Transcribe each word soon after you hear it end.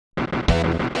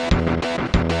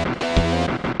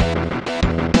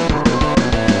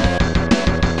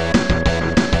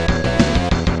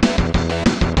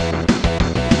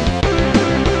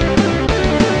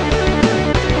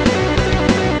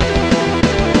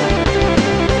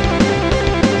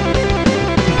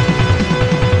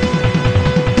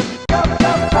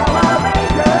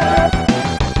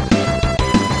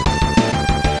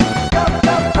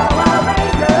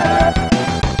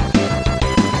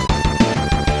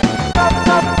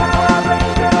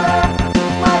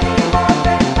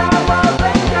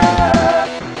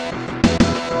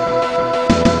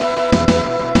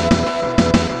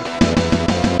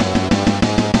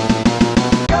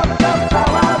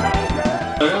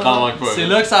C'est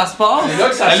là que ça se passe. C'est là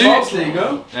que ça se passe, les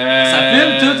gars. Ça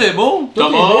filme, tout est beau.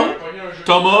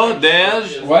 Thomas,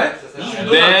 Desj. Ouais.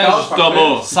 Desj,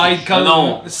 Thomas.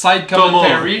 Side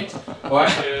commentary. Ouais.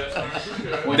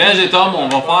 Desj et Tom, on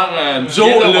va faire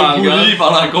Joe le bully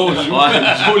pendant qu'on joue. Ouais,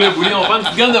 Joe le bully. On va faire une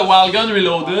petite gun de Wild Gun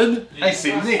Reloaded. Hey,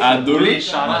 c'est Nick. À 2.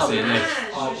 C'est Nick.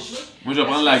 Moi, je vais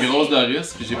prendre la grosse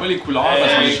Doris, puis j'ai pas les couleurs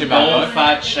parce qu'on est chez Baroque.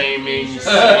 Fat shaming.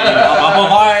 On va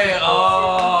vert.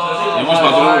 Et moi, je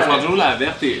prends toujours la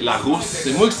verte et la rousse.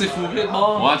 C'est moi qui s'est fourré de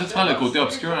bord. Ouais, toi, tu prends le côté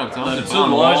obscur, habituellement. D'habitude,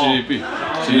 moi, j'ai bien,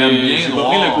 pas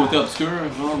pris le côté obscur,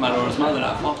 genre, malheureusement, de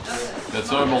la force.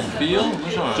 T'as-tu un bon feel? Moi,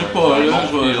 Je sais pas, là,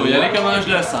 je vais y aller comme je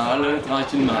le sens, là,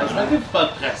 tranquillement. Mettez pas de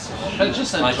pression. Faites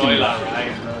juste enjoy la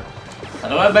ride, là. Ça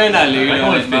devrait bien aller, là.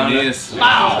 On le finisse.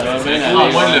 Ça devrait bien aller.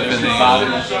 Au moins de le finir.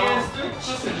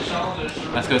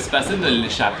 Parce que c'est facile de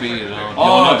l'échapper, genre. Puis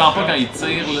on n'entend pas quand il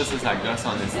tire, là, ça gosse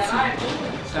en estime.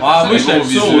 Moi, je fais ça au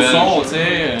son, tu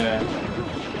sais.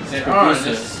 C'est un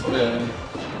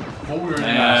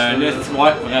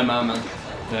ouais, vraiment, man.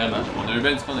 Vraiment. On a eu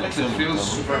bien du fun avec ça.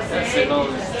 C'est bon. Non,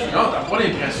 t'as pas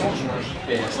l'impression de jouer un jeu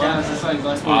de PS4. C'est ça,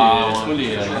 exactement. C'est pas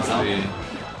les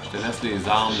je te laisse les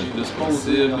armes le plus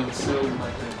possible.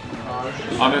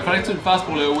 Ah, mais fallait que tu le fasses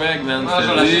pour le WEG, man.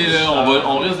 Je te dis, là,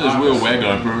 on risque de jouer au WEG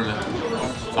un peu, là.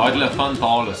 Ça va être le fun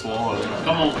tard le soir, là.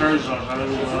 Comme mon cœur, genre,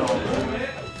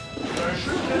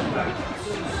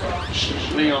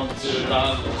 je l'ai en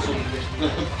digital sur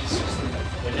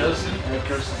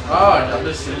Ah,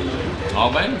 regardez, c'est. Ah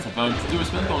ben, ça fait un petit 2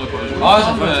 semaines qu'on n'a pas joué. Ah,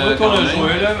 ça fait un petit peu qu'on a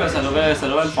joué, là, mais ça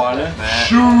devrait le faire, là.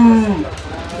 Chou!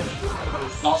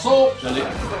 Morceau! J'allais.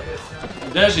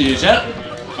 Là, j'ai jet.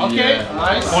 Ok,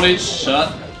 nice. On les shot.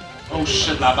 Oh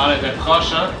shit, la balle était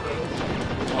proche, hein?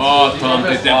 Oh, Tom,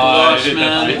 t'étais proche,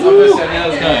 man.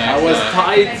 Professionnel. I was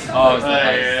tight. Ah,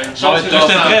 j'étais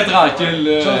très tranquille,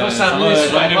 là. Je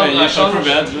vais me réveiller, je suis un peu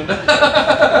bête, là.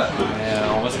 Mais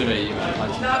on va se réveiller,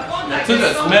 tranquille. Tu sais,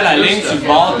 tu mets la ligne sur le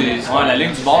bord, la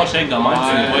ligne du bord, check de même,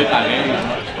 tu les vois pareil.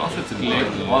 Je pense que tu le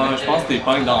lèves. Ouais, je pense que t'es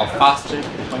punk d'en face, check.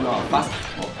 T'es punk d'en face.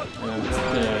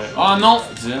 Oh non!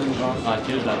 Dîne, genre,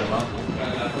 tranquille, là devant.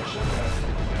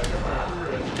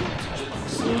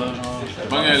 Ça, genre. C'est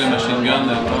pas le machine gun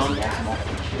de Tom.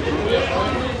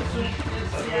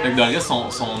 Fait que Doris,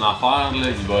 son affaire, là,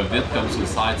 il va vite comme sur le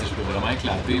side, je peux vraiment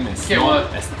éclater, mais sinon,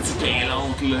 elle se tient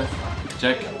lente, là.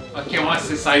 Check. Ok, ouais,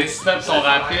 ses side steps sont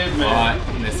rapides, mais. Ouais,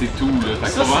 mais c'est tout, là.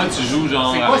 Fait que souvent, tu joues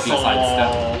genre avec le side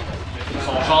step.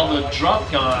 Son genre de drop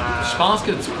quand. Je pense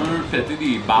que tu peux péter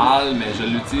des balles, mais je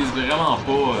l'utilise vraiment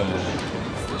pas,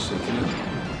 ce shit-là.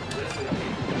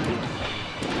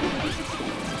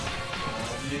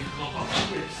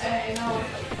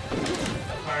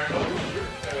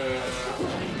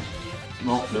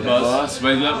 Bon, le boss, tu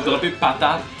vas dropper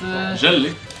patate. Je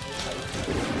l'ai.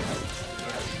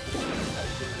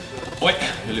 Ouais,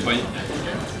 je l'ai pogné.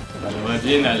 Ça devrait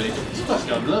bien aller. C'est pas ce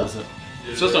gun-là, ça.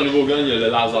 Ça, c'est un nouveau gun, il y a le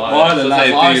laser. Ouais, le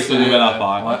laser, ça a été une nouvelle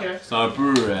affaire. Ouais. C'est un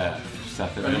peu. Ça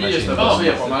fait Lui, il a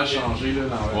pas mal changé, là.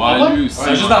 Ouais, lui aussi.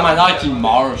 C'est juste la manière qu'il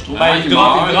meurt, je trouve. Ben, il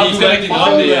drop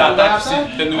des attaques aussi.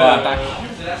 Il fait une nouvelle Ouais. attaque.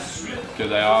 Que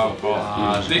d'ailleurs, encore.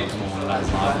 J'ai mon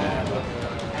laser.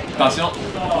 Attention.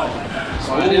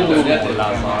 Son année de net est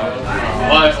laser.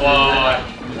 Ouais.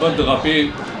 Pas de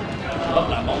dropper. Drop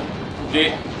la bombe. Ok.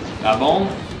 La bombe.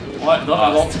 Ouais, drop la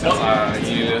bombe. Ça sert à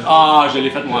rien, là. Ah, je l'ai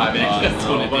fait moi avec.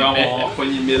 On va avoir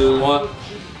pogné 1000. Ouais.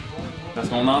 Parce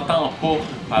qu'on n'entend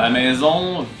pas. À la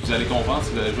maison, vous allez comprendre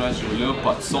si vous allez jouer à ce jeu-là,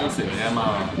 pas de son, c'est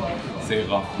vraiment. C'est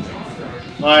rough.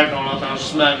 Ouais, on entend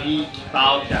juste Marie qui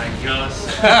parle pis elle gosse.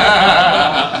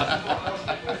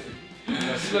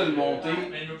 Merci de le monter.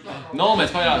 Non, mais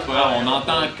c'est pas grave, on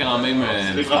entend quand même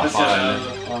C'est une affaire, professionnel. là.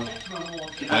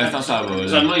 Pour l'instant, ça va. Là.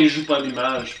 Seulement, il joue pas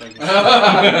l'image.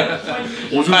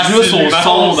 On joue juste au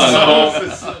son dans le fond.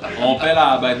 On fait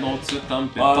la bête non tout de suite, Tom,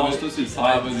 pis tombe tout sur le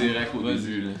serve direct au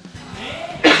début. Là.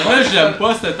 Moi, j'aime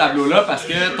pas ce tableau-là parce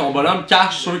que ton bonhomme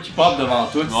cache ceux qui popent devant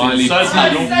toi. C'est le seul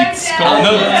tableau. Les petits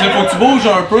Faut que tu bouges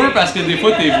un peu parce que des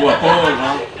fois, tu les vois pas,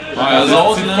 genre. Ouais, eux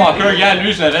autres, là. Fucker, regarde,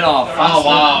 lui, je l'avais dans la face. Oh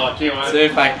wow, ok, Tu ouais. sais,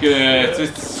 fait que, tu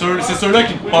sais, c'est ceux-là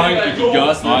qui te pognent et qui te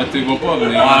gossent. Ouais, tu vois pas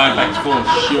venir. Ouais, fait qu'il faut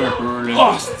chier un peu, là.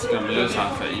 Oh, c'est comme là, ça a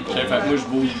failli. Fait que moi, je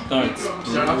bouge tout le temps un petit peu.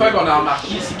 C'est une affaire qu'on a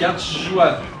remarqué, c'est quand tu joues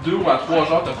à 2 ou à 3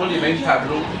 joueurs, t'as pas les mêmes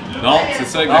tableaux. Non, c'est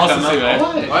ça exactement. Non, c'est vrai.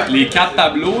 Ouais. Les 4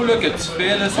 tableaux là, que tu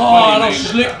fais, là, c'est Oh, pas les non, mêmes. je suis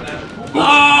gelé.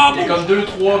 Il y a comme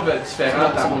 2-3 différents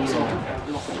tableaux.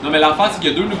 Non, mais l'affaire, c'est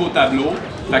qu'il y a 2 nouveaux tableaux.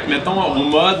 Fait que, mettons, au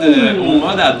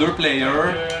mode à 2 players,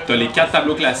 t'as les 4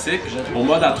 tableaux classiques. Au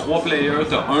mode à 3 players,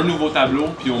 t'as un nouveau tableau.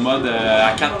 Puis au mode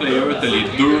à 4 players, t'as les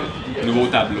 2 nouveaux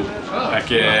tableaux.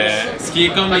 Fait que, ce qui est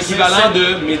comme l'équivalent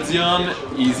de medium,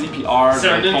 easy puis hard. C'est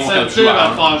un incentive à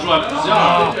faire jouer à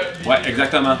plusieurs. Ouais,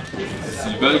 exactement.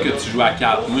 S'ils veulent que tu joues à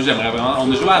 4. Moi, j'aimerais vraiment.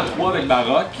 On a joué à 3 avec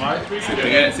Baroque. C'est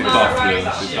tough,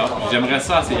 là. C'est tough. J'aimerais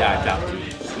ça essayer à 4.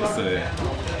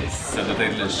 Ça doit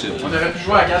être le shit. On aurait pu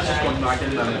jouer à 4 juste qu'on nous manquait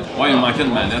une manette. Ouais, il manquait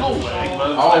une manette. Oh,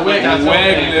 ouais, Le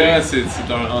WEG, là,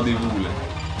 c'est un rendez-vous, là.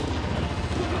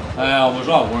 On va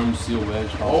jouer à Worm aussi au WEG,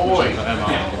 je pense. Oh, ouais. Vraiment.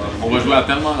 On va jouer à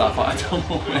tellement d'affaires au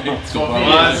WEG. Tu comprends?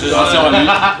 Attention à lui.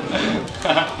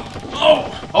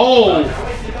 Oh!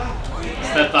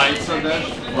 C'était tight, ça, Desj.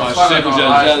 Ouais, je sais que j'ai le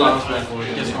gel.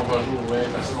 Qu'est-ce qu'on va jouer? Ouais,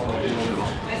 parce qu'on va jouer.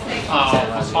 Ah,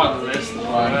 on va se faire une liste.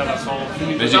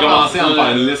 Mais j'ai commencé à me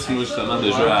faire une liste, moi, justement, de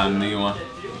jeux à amener, ouais.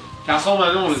 Quand on va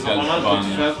là, on les a C'est le vraiment fun.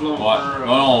 toutes faites, là. Ouais,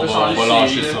 on va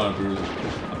lâcher ça un peu.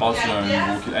 À part sur un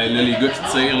nouveau. Là, les gars qui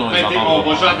tirent, là, on les entend On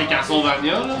va jouer à des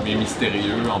Castlevania, là. Mais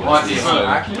mystérieux, on va Ouais, essayer c'est ça. ça.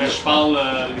 Mais je parle,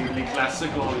 les classiques,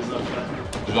 on les a fait.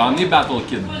 Je vais emmener Battle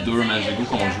Kid 2, mais j'ai goût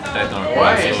qu'on joue peut-être un peu Ouais,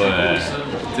 à c'est ça. cool, ça.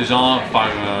 Tu sais, genre, faire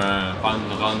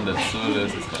une run de ça, là,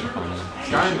 ça serait fun.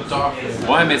 C'est quand même tough.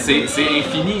 Ouais, mais c'est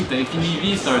infini, t'as infini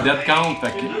vie, c'est un death count.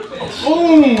 Fait que,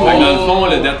 Oh! fait que dans le fond,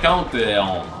 le death count,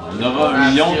 on aura 1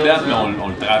 million de deaths, mais on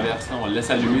le traverse, là, on le laisse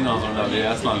allumer dans un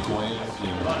ABS dans le coin. Là, puis,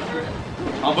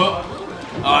 en bas!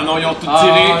 Ah non, ils ont tout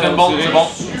tiré, c'est bon, c'est bon,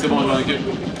 c'est bon, je m'en occupe.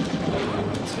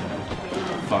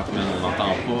 Fuck man, on n'entend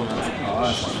pas, man. Ah,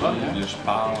 c'est ça, là, je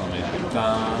parle en même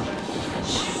temps.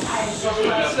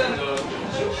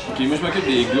 Ok, moi je m'occupe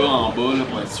des gars en bas là,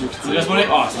 pour être sûr qu'ils tirent. Laisse-moi les.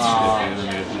 Ah, c'est ce que j'ai fait, mes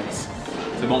réflexes.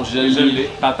 C'est bon, je gelé.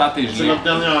 Patate et C'est gelé. notre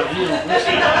dernière vie, en plus.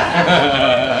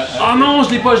 Oh non, je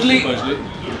l'ai pas gelé!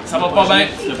 Ça va pas bien,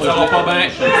 ça va pas bien.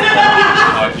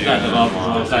 Ok,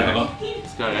 Ça drop.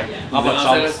 c'est correct. Ah, pas de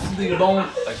chance. des bons. Ok,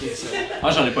 c'est Ah,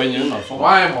 j'en ai pas une dans le fond.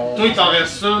 Ouais, mon. Toi, il t'en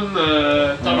reste une,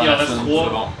 Tom, il en reste 3. C'est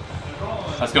bon.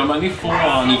 Parce qu'à un moment donné, il faut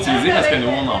en utiliser parce que nous,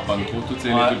 on en pogne trop, tout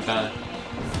tiré tout le temps.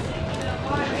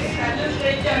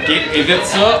 Ok, évite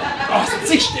ça. Oh,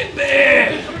 c'est que je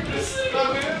t'épais!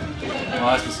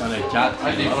 Ouais, c'est parce qu'il y en a 4.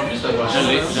 Ah, des produits de Je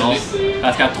l'ai.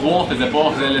 Parce qu'à 3, on faisait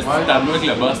le petit tableau avec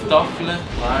le boss top, là.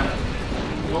 Ouais.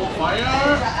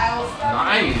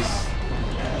 Nice!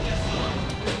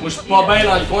 Moi, je suis pas bien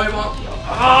dans le coin, moi.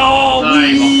 Oh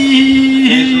Nice. oui!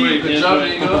 Bien joué, Good bien job, joué.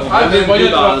 les gars. Ah, mais moi, il y a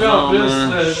un trophée en plus.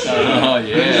 Oh Good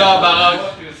yeah! job, Baroque.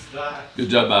 Good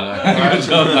job, Barak. Good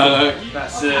job, Baroque.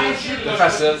 Facile. C'était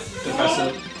facile. C'était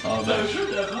facile. Ah, ben.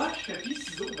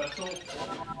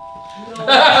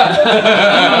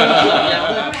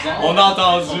 On a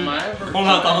entendu. On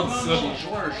a entendu ça.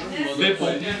 On est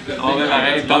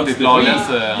pareil, tant t'es flawless en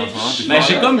ce moment. Mais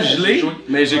j'ai comme gelé,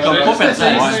 mais j'ai comme pas fait ça.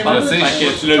 Ouais, je sais. Fait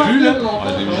que tu l'as vu, là?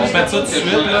 j'ai vu. On fait ça tout de suite,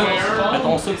 là.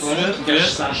 Mettons ça tout de suite.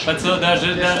 Chris. Faites ça, dash.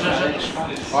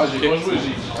 Ah, j'ai pas joué.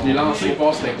 J'ai lancé, il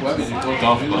passe c'était quoi, mais j'ai pas joué.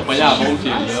 On va pas y avoir qui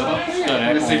est là. C'est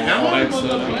correct. c'est On règle ça,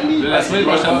 là. La semaine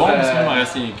prochaine, bon, parce qu'il m'en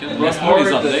reste rien qu'une. Laisse-moi les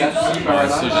updates. Ouais,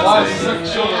 ça, j'essaie.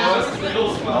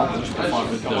 Je peux faire un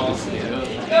peu de dessiner, là.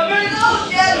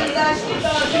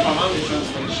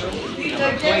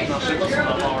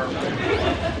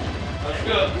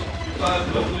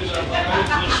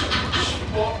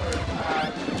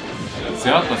 C'est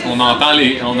hot parce qu'on entend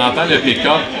le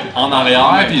pick-up en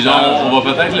arrière, puis genre on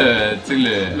va peut-être tu sais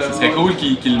ce serait cool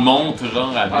qu'il le monte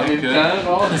genre avec.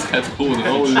 Ce serait trop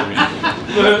drôle.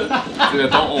 Tu sais,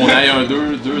 mettons, on aille un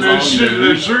deux angles.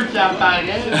 Le jeu qui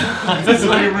apparaît, c'est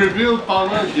les reveals pendant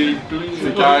le gameplay.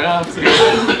 C'est carré, tu sais.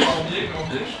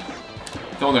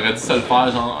 On aurait dû se le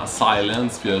faire genre en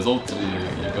silence, puis eux autres,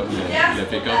 il y a comme le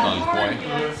pick-up dans le coin.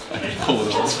 C'est trop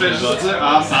drôle. Tu fais juste dire,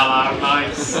 ah, ça a l'air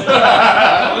nice.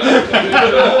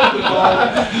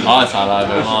 Ah, ça a l'air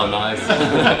vraiment nice.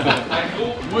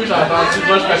 Moi, j'ai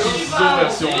entendu Roche Papier Ciseaux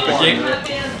version. Ok.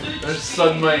 Je dis ça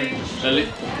de même. Je l'ai.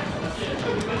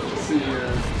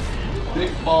 C'est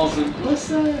Big Balls in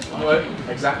Pussy. Ouais,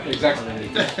 exact.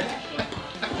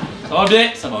 Ça va bien?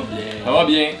 Ça va bien. Ça va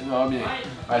bien.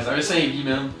 Ouais, ça avait 5 vies,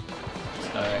 man.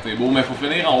 C'est beau, mais faut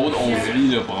finir en haut de 11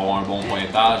 vies là, pour avoir un bon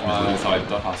pointage, mais ça va être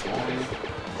tough à soir.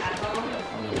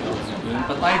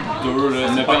 Peut-être 2, là.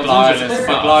 C'est pas perdu, clair, je là. sais C'est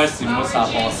pas. pas clair si moi ça a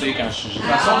passé quand je suis. De toute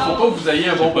façon, faut pas que vous ayez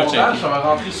un bon pas montage, checké. ça va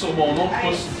rentrer sur mon nom, pas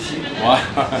sur le tien.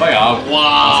 Ouais, pas grave. Wow.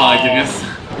 On s'en crisse.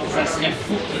 Ça serait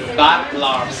fou qu'ils battent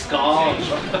leur score.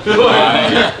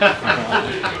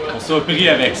 On s'est pris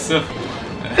avec ça.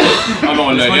 Ah, mais on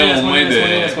l'aurait au moins de.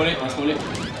 Laisse-moi les.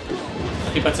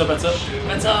 Ok, pas de ça, pas de ça.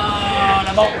 Pas de ça,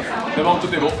 la bombe. C'est bon,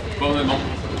 tout est beau. Bon, on est bon.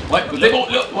 Ouais, tout est bon,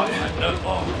 là. Ouais, là.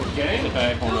 Ok, c'est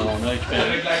correct, on a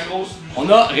récupéré. On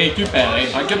a récupéré.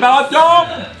 Récupération!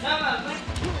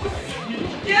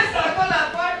 Qu'est-ce que ça va la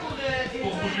faire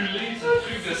pour brûler ce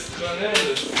truc de citronelle?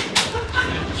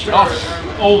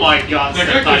 Oh my god, Le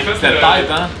gars qui a fait Cette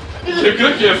tête, hein? Le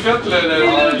gars qui a fait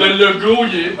le logo,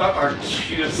 il est pas en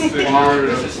Christ.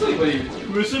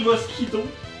 Monsieur Mosquito.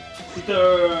 C'est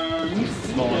un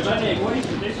moustique de Jean Légoin,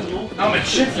 c'est peut-être son nom. Non, mais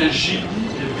check le génie.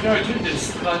 Il a pris un truc de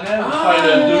citronelle pour faire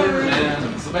le 2, man.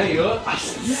 C'est bien hot. Ah,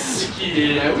 c'est qui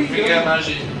est vraiment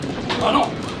génie. Oh non!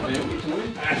 Mais oui,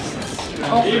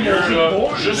 Et mon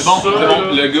gars, juste C'est bon, ça, c'est bon.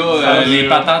 là. Le gars, les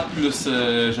patates plus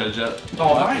je le jette.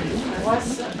 ton verre,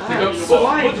 c'est comme ça.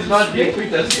 Moi, tu demandes bien, puis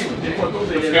t'as dit, des photos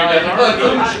de le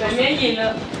mien, il est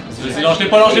là. Vas-y, lâchez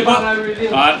pas, lâchez pas!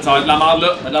 Ah, ça va être de la merde là.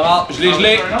 Pas de la merde. Je l'ai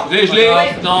gelé. Je l'ai gelé.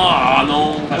 Non, ah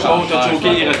non. T'as choqué,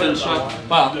 il restait une shot.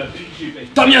 Pas.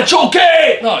 T'as bien choqué!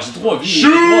 Non, j'ai 3 vies.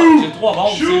 J'ai 3 bombes.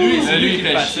 C'est lui Il qui me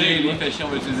fait chier, fatigue. lui il fait chier, on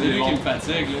va C'est utiliser les lui qui me bombes.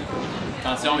 fatigue,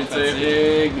 là. Attention, mais tire.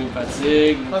 Fatigue, nous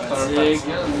fatigue, nous fatigue.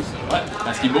 Ouais.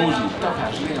 Parce qu'il bouge, il est top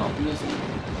à geler en plus.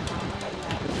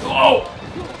 Oh!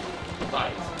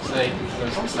 C'est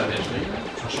le son que ça avait gelé.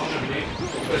 Ça change rien.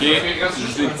 Ok,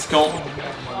 juste des petits cons.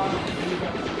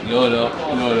 Là.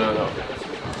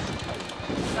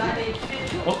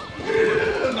 Oh.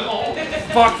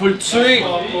 Fuck, faut le tuer!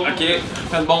 Ok,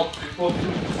 fais le bon.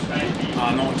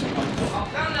 Ah non, tu peux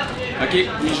pas. Ok,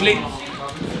 il est gelé.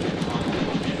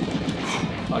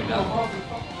 Oh, regarde.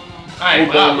 Hey,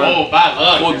 bravo,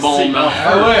 Baroque. Trop de bombes, man.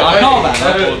 Ah ouais, Encore, ben,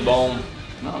 Trop de bombes.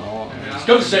 Non, non.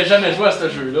 C'est comme si j'avais jamais joué à ce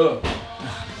jeu-là.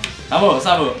 Ça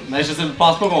va. Mais je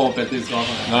pense pas qu'on va péter le score.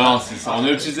 Non, c'est ça. On a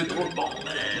utilisé trop de bombes.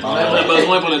 On On avait avait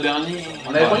besoin pour le dernier.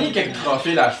 On avait pogné quelques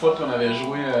trophées la fois qu'on avait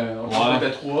joué. On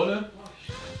était 3 là.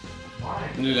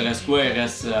 Nous, il reste quoi? Il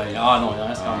reste. Ah non, il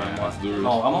reste quand même. Il reste 2.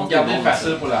 Non, vraiment, On gardait le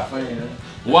facile pour la fin. Là.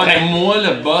 Ouais, mais moi,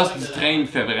 le boss du train me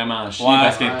fait vraiment chier Ouais,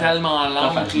 parce qu'il est ouais. tellement lent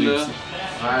Pas facile là. aussi.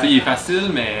 Tu sais, il est facile,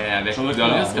 mais avec Ça le va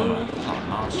reste, être c'est comme long, un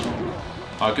manche.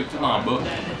 Ah, occupe-toi en bas.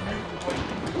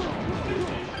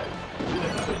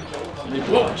 Les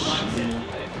poches.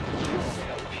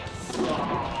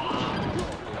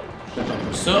 Faites un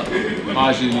peu ça.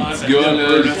 Ah, j'ai les petits gars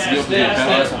là, les petits gars pour les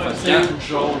pères. C'est tout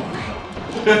jaune.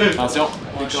 Attention.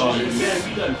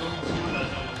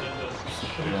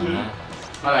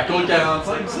 Ah, la code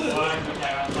 45, ça?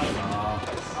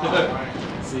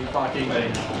 C'est fucking bien.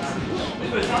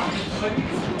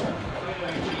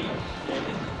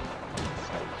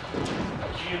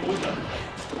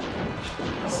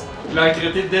 Il a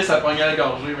traité de Desj à pogner la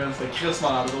gorgée, man. C'était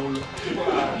crissement drôle.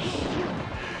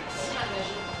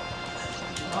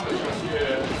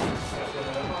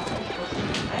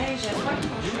 Hey, j'espère qu'ils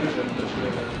vont jouer.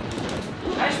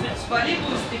 Hey, je peux-tu voler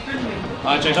vos stickers de mes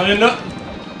Ah, check, j'en ai une là.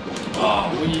 Ah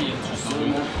oui, tu sais.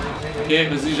 Ok,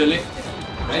 vas-y, je l'ai.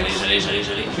 Je l'ai.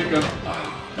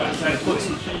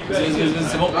 Vas-y,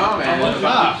 c'est bon. Non, mais.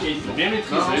 Bien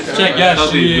maîtrisé. Check, gars, Attends,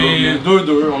 j'ai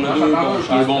 2-2. On a 2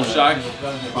 bons. Deux bons chaque.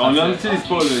 On n'utilise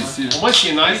pas là ici. Pour moi, ce qui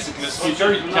est nice, c'est que le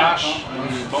speaker il cache.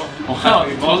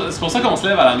 C'est pour ça qu'on se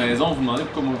lève à la maison. Vous demandez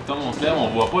pourquoi on se lève, on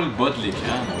voit pas le bas de l'écran.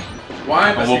 Ouais,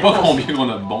 On parce voit que pas comme- combien on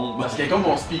a de bombes. Parce qu'il y a comme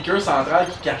mon speaker central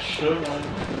qui cache ça. Ouais.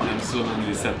 On aime ça, man,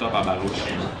 les setups à barouche.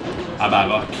 À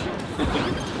baroque.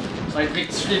 Ça va être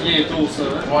rectifié bientôt, ça.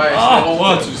 Hein? Ouais, Ah, c'est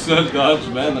ouais, tu sais, le dodge,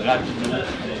 man, rapidement.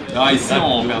 Ah, ici,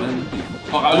 on perdait une.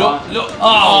 Ah, là!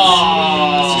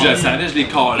 Ah! Si je le savais, je l'ai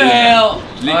collé. Fail!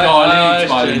 Je l'ai collé, tu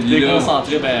parles je de t'ai lui, là.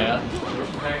 déconcentré, ben.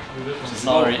 Je sais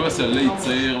pas pourquoi celui-là il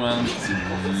tire, man. Tu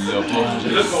l'as Ouais, pas.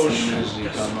 j'ai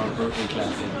comme un peu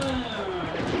éclaté.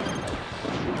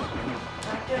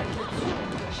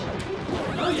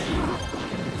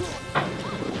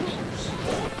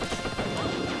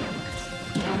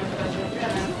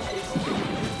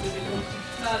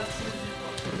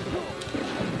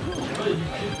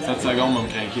 Cette secondes va me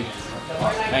craquer.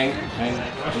 Bang, bang.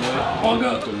 Oh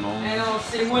gars, tout le monde. Mais non,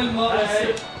 c'est moi le mort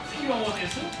aussi. Qui va monter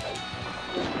ça?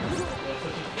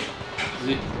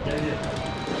 Vas-y.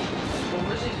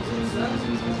 Moi, j'ai vu ça.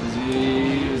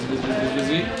 Vas-y.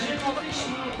 J'ai montré chez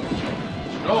moi.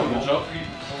 Oh, bon job.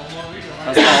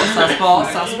 Ça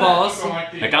se passe.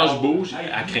 Mais quand je bouge,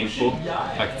 elle craint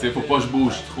pas. Fait que tu sais, faut pas que je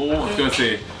bouge trop. En tout cas,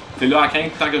 c'est là à craindre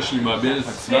tant que je suis immobile.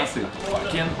 Fait que souvent, c'est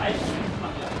fucking.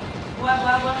 Ouais.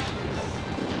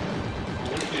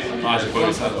 Ah, j'ai pas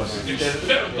vu ça. J'ai vu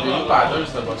Pattern,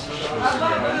 c'était pas ça.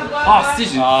 Ah, si,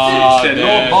 j'étais de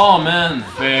l'autre bord, man.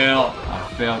 Fail. Ah,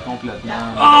 faire complètement.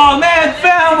 Oh, man,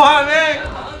 ferme-moi, mec!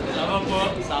 Ça va pas.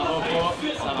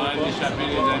 Ça va échapper,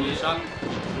 les amis.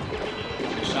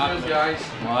 Good guys.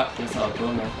 Ouais, ça va pas,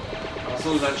 moi. Pensez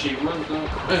aux achievements, là.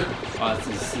 Ah,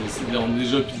 on est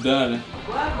déjà plus dedans, là.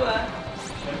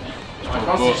 Je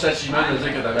pense que c'est juste achievement de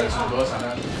dire que t'as battu le boss, Anna.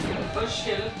 Pas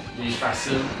jusque-là. Il est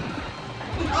facile.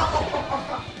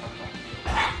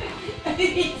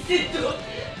 C'est tout.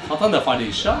 T'es en train de faire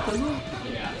des shots, là?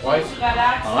 Ouais. Tu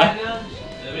relaxes, Ouais.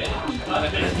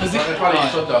 Vas-y. Faire les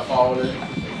shots de fort, là.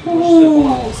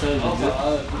 Ouh! Ça,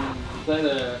 Putain,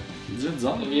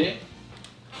 bizarre. Viens.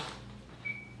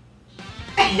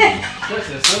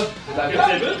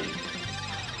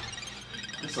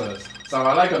 C'est ça. Ça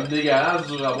va l'air comme dégueulasse,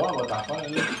 dur à voir, votre affaire, là.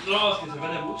 Non, parce que ça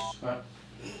fait la bouche. Ouais.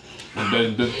 Une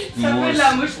belle petite Ça fait mousse. de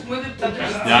la mouche pour moi depuis tantôt.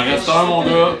 Il en reste un, mon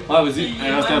gars. Ah, vas-y.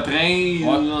 Il en reste un train,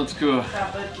 en tout cas. Ça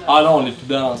va être là. Ah non, on est plus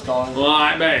dedans dans ce cas.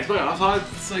 Ouais, ben, c'est pas grave.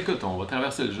 Ça, écoute, on va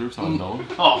traverser le jeu, ça va être drôle.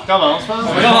 Oh, on recommence, je pense.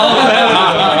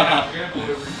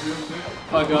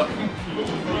 Fuck up.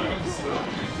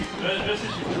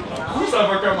 Où ça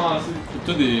va commencer?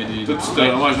 Tout des. Tout,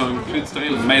 moi, je vais m'occuper du train.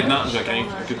 Maintenant, je crains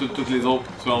que toutes les autres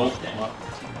soient en haut.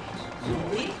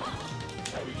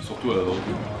 Surtout à l'autre.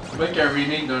 C'est bien qu'un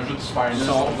remake d'un jeu de Super NES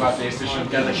sur la PlayStation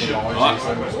 4 avec les bons.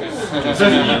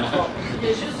 Il y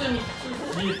a juste un micro.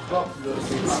 Il est propre, là.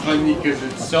 C'est funny que je dis.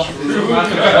 Attention.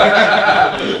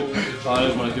 Ah, là,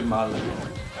 je m'en occupe mal.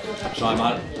 J'en ai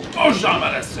mal. Oh, j'ai mal à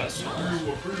la situation.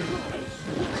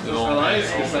 C'est bon.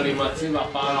 Est-ce que ça les motive à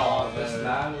faire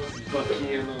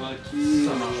fucking Rocky?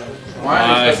 Ça marche.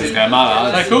 Ouais, c'est serait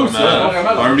malade. C'est cool, ça.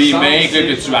 Un remake là,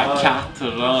 que tu as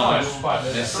 4, genre.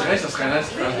 Mais c'est vrai que ça serait nice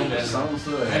qu'il fasse d'autres licences,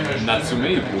 là. Natsume,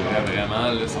 il pourrait vraiment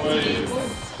là, sortir.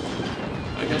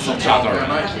 Avec son Vraiment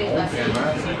Shatterhand. qui rompt vraiment.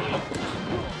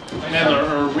 Man,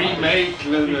 un remake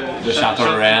là, De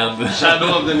Shatterhand. Shadow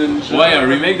of the Ninja. Ouais, un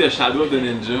remake de Shadow of the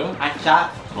Ninja. À 4.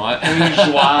 Ouais.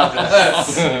 Injouable.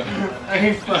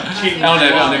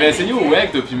 On avait essayé au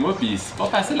WEG, toi pis moi, pis c'est pas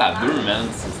facile à 2, man,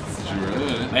 ce petit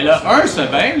jeu-là. Mais le 1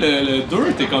 c'est bien, le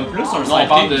 2 t'es comme plus un Non, on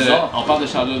parle sidekick de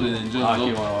Shadow of the Ninja, Ah, nous ok,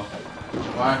 ouais, autres.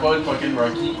 ouais. Ouais, pas le fucking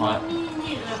Rocky. Ouais.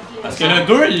 Parce que le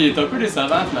 2 il est un peu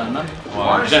décevant finalement.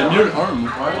 Ouais. J'aime mieux le 1,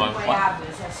 moi. Ouais.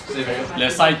 C'est vrai. Le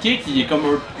sidekick il est comme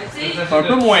un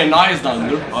peu moins nice dans le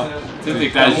 2. Tu sais, t'es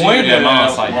T'agis comme moins de. vraiment en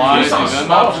sidekick. Ouais, c'est Dans le vraiment.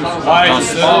 sport, je pense. Ouais, Dans le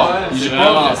c'est sport. ça. Il C'est joue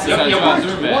vraiment pas, ça. c'est ça, il joue à 2,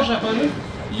 mais. Japonais?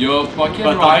 Il y a Fucking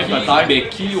Peut-être, Rocky peut-être.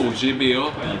 Becky au GBA,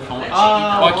 dans le fond. Ah,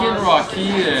 Fucking Rocky,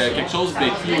 quelque chose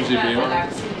Becky au GBA.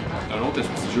 C'est un autre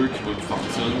petit jeu qui vaut une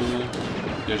fortune, là,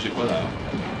 que j'ai pas d'ailleurs.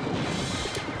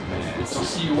 Mais Sur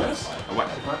COS? ouais.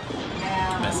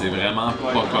 Mais c'est vraiment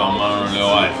pas commun, là.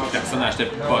 Ouais, personne n'achetait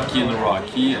Fucking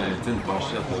Rocky, tu sais, une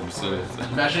pochette comme ça.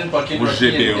 Imagine fucking Au Rocky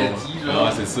et GBA. Betty, là.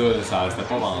 Ouais, c'est ça, c'était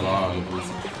pas vendeur, là.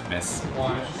 Mais c'est ça.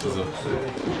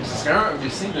 Ce serait un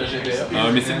missing de GBA.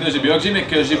 Un missile de GBA que j'ai, mais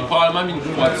que j'ai probablement mis une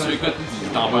fois dessus. Écoute,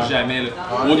 t'en vas jamais, là.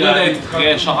 Au-delà d'être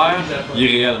très cher, il est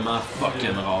réellement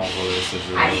fucking rare, ce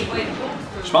jeu.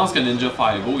 Je pense que Ninja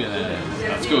 5 il y en a. En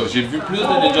tout cas, j'ai vu plus de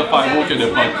Ninja 5 que de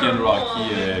Fucking Rocky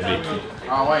Becky.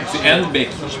 Ah ouais. C'est N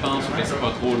Becky, je pense, mais c'est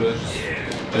pas trop, là.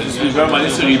 Je suis vu un moment donné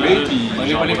sur eBay, puis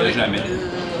j'en voyais jamais.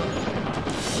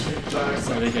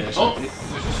 C'est vrai qu'elle a Oh! chanté.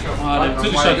 Ah,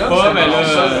 d'habitude, je shot pas, mais là.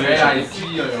 C'est le vrai IP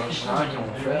original qu'ils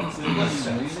ont fait.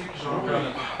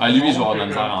 Ah, lui, je vais avoir de la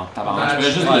misère en tabarnak. Je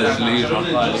pourrais juste le geler, genre.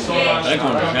 C'est vrai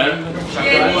qu'on le gèle.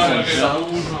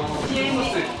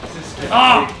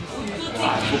 Ah!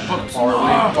 Faut pas.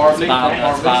 Powerplay.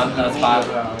 That's bad.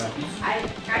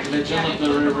 Legend of the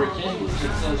River King, c'est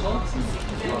ça, c'est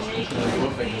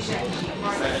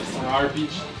un RPG de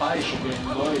pêche au Game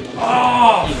Boy.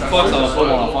 Ah! Fuck, ça va pas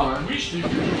mon enfant. On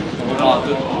va voir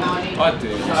tout. Ouais, t'es.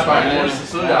 C'est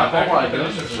ça, à part pour la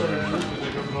gueule.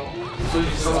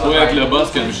 C'est pas avec le boss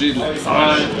que j'ai de la misère.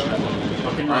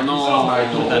 Ah non,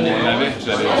 je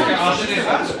l'avais.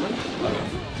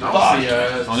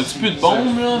 On a-tu plus de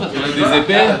bombes, là? Parce qu'on a des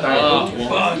épées? Ah,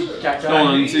 fuck! Non, on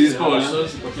n'utilise pas, là.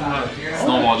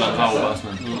 Sinon, on va avoir de la misère au boss,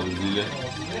 man. Je le dis, là.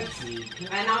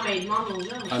 Non, mais il demande aux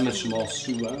gens. Ah, mais je suis mort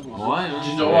souvent. Ouais, hein.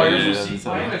 Ninja Warriors aussi. Ça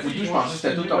va. Au début, je pensais que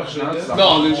c'était tout original.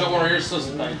 Non, Ninja Warriors, ça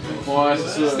c'est dingue. Ouais,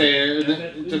 c'est ça. C'était.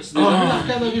 T'as-tu déjà vu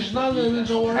l'arcade originale de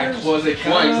Ninja Warriors? Avec 3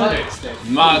 écrans. Ouais, exact.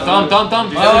 Tom. Ah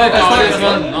ouais,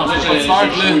 non, j'ai pas de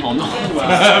start, là. On a.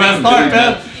 Start,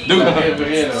 man! Dude, C'est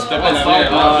vrai, là. t'as pas de start,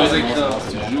 là. Tu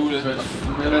joues, là.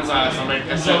 Ça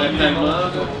m'impressionnait tellement.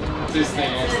 Tu sais, c'était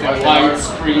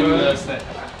widescreen, là.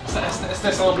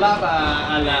 C'était semblable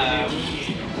à la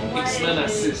X-Men à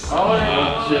 6. Ah ouais,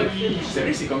 c'est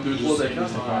vrai que c'est comme 2-3 écrans,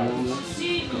 c'est pas mal.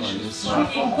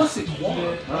 Pourquoi c'est 3?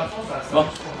 Bon.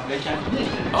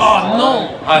 Oh non!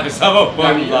 Ah, ça va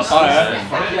pas, les affaires, hein?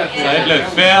 Ça va être le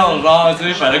fail, genre, tu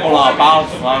sais, fallait qu'on en parle.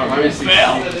 Ouais, mais c'est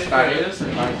pareil, là,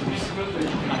 c'est pareil.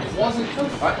 écrans?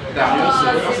 Ouais, Darius,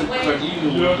 c'est le premier ou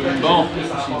le Bon.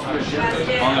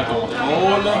 Prendre le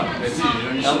contrôle.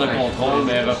 Perte de contrôle,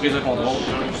 mais reprise de contrôle.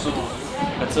 Faites ça.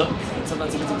 Faites ça. C'est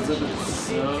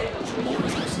bon,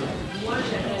 c'est ça.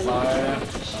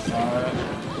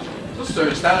 Ça, c'est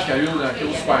un stage qu'il y a eu dans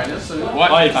le Super NES, ça.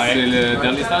 Ouais, c'est le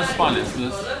dernier stage Super NES, là.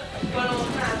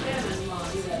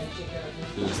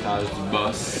 C'est le stage du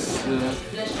boss.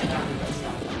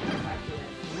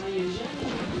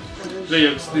 Là, y a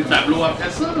des tableaux après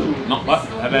ça ou? Non.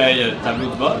 Ouais, ben, il y a le tableau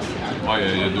de boss. Ouais,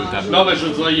 il y a 2 tableaux. Non, mais je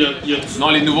veux dire, y a du. Non,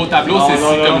 les nouveaux tableaux, c'est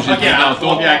comme j'ai dit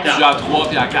tantôt, tu joues à 3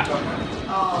 puis à 4.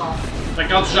 Fait que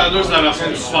quand tu joues à 2, c'est la version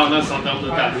du Super NES en termes de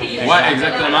tableaux. Ouais,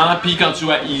 exactement. Puis quand tu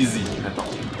joues à Easy, mettons.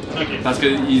 Ok. Parce que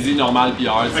Easy, normal puis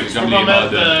Hard, Fait que c'est tu comme peux les pas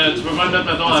modes. mettre, tu peux pas le mettre,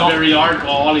 mettons, à Very Hard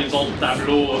pour avoir les autres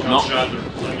tableaux quand tu joues à 2.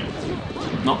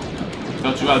 Non.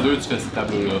 Quand tu joues à 2, tu fais ces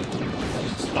tableaux-là.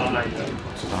 Tu t'en ailles là.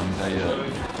 Tu fermes ta gueule.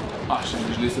 Ah, je suis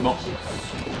gelé, c'est bon.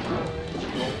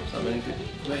 Ça a bien été.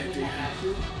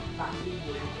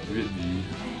 8 vies.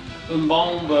 Une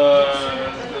bombe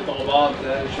de ton bord,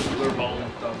 j'ai 2 bombes.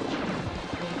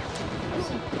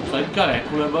 Ça va être correct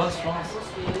pour le boss, je pense.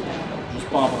 Juste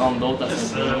pas en prendre d'autres à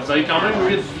ce moment-là. Vous avez quand même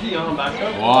 8 vies en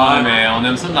backup. Ouais, mais on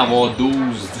aime ça d'en avoir 12.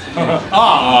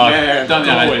 Ah, putain, on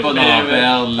n'arrête pas d'en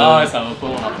perdre, là. Ah, ouais, ça va pas,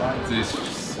 on en perd.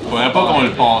 Faudrait pas qu'on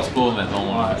le passe pas,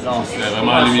 mettons. C'est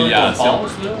vraiment l'humiliation.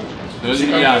 C'est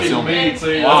l'humiliation.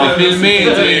 C'est filmé,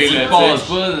 tu sais, tu le passes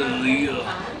pas.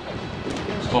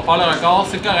 Tu vas faire le record,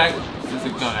 c'est correct.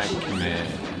 C'est correct, mais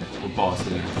faut le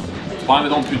passer. Tu perds,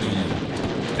 mettons, plus de vie.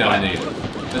 Terminé.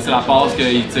 Là, c'est la passe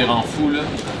qu'il tire en fou, là.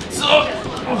 Ça!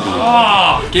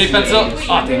 Ah! Ok, faites ça!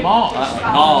 Ah, t'es mort!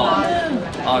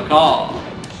 Encore!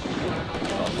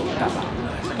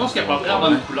 Je pense qu'il n'y a pas pris la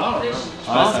bonne couleur.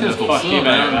 Je pense que c'est pour ça, fucké,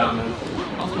 man. man.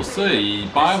 Je pense pour ça, il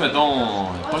perd, mettons,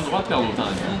 il n'a pas le droit de perdre autant de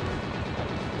vie.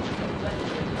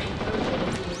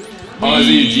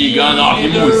 Vas-y, G-Gun, ah, et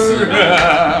moi aussi.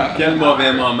 Quel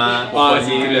mauvais moment pour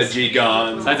pogner le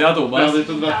J-Gun. Ça direct au boss. Perdez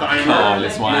tout votre Ah, timer.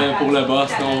 laisse-moi. Pour le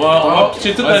boss, on va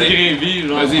pitcher toute notre gravy,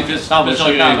 genre. Vas-y, fils, on va le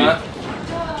changer gravy. avant.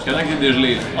 Jusqu'à temps qu'il est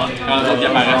dégelé. Quand les autres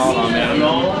apparaissent. On en met une.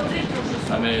 Non.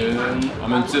 Ça met une. On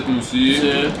met une petite aussi.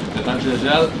 Petite. Le temps que je le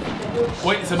gèle.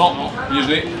 Oui, c'est bon. Il est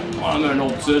gelé. On met un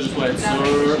autre petit, juste pour être sûr.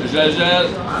 Je le gèle.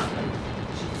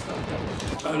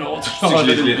 Un autre. C'est que je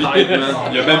l'ai gelé tête, man.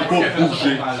 Il a même pas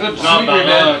bougé. Jean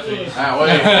Barra. Ah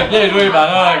ouais. Bien joué,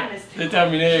 Barack. C'est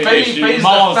terminé. Je suis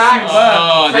mort.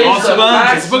 Ah, Face bon, the souvent,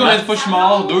 facts. je sais pas combien de fois je suis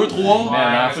mort. 2, 3. Mais la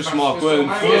dernière fois, je suis mort quoi? Une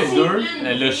fois, deux?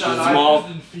 Et là, je suis mort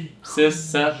 6,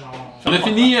 7. On a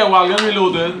fini Wild Gun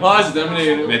Reloaded. Ouais, c'est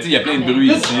terminé. Mais tu sais, il y a plein de bruit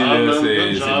ici, là.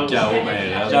 C'est le chaos,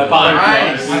 ben J'avais pas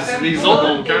un Les autres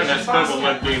n'ont aucun respect pour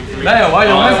notre gameplay. Ben ouais,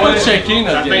 ils ont même pas ouais. checké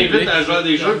Ça notre t'invite gameplay. à jouer à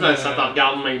des jeux, puis ça te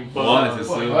regarde même pas. Ouais, c'est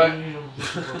ça. Ouais.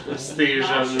 C'était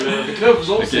jeunes-là. Fait que là,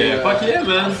 vous autres, Ok, c'est. fuck yeah,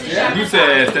 man. Nous,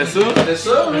 c'était ça. C'était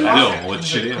ça? Ben là, on va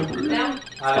chiller un peu.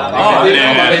 Ah,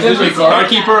 Un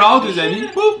keeper out, les amis.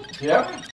 Wouh! yeah.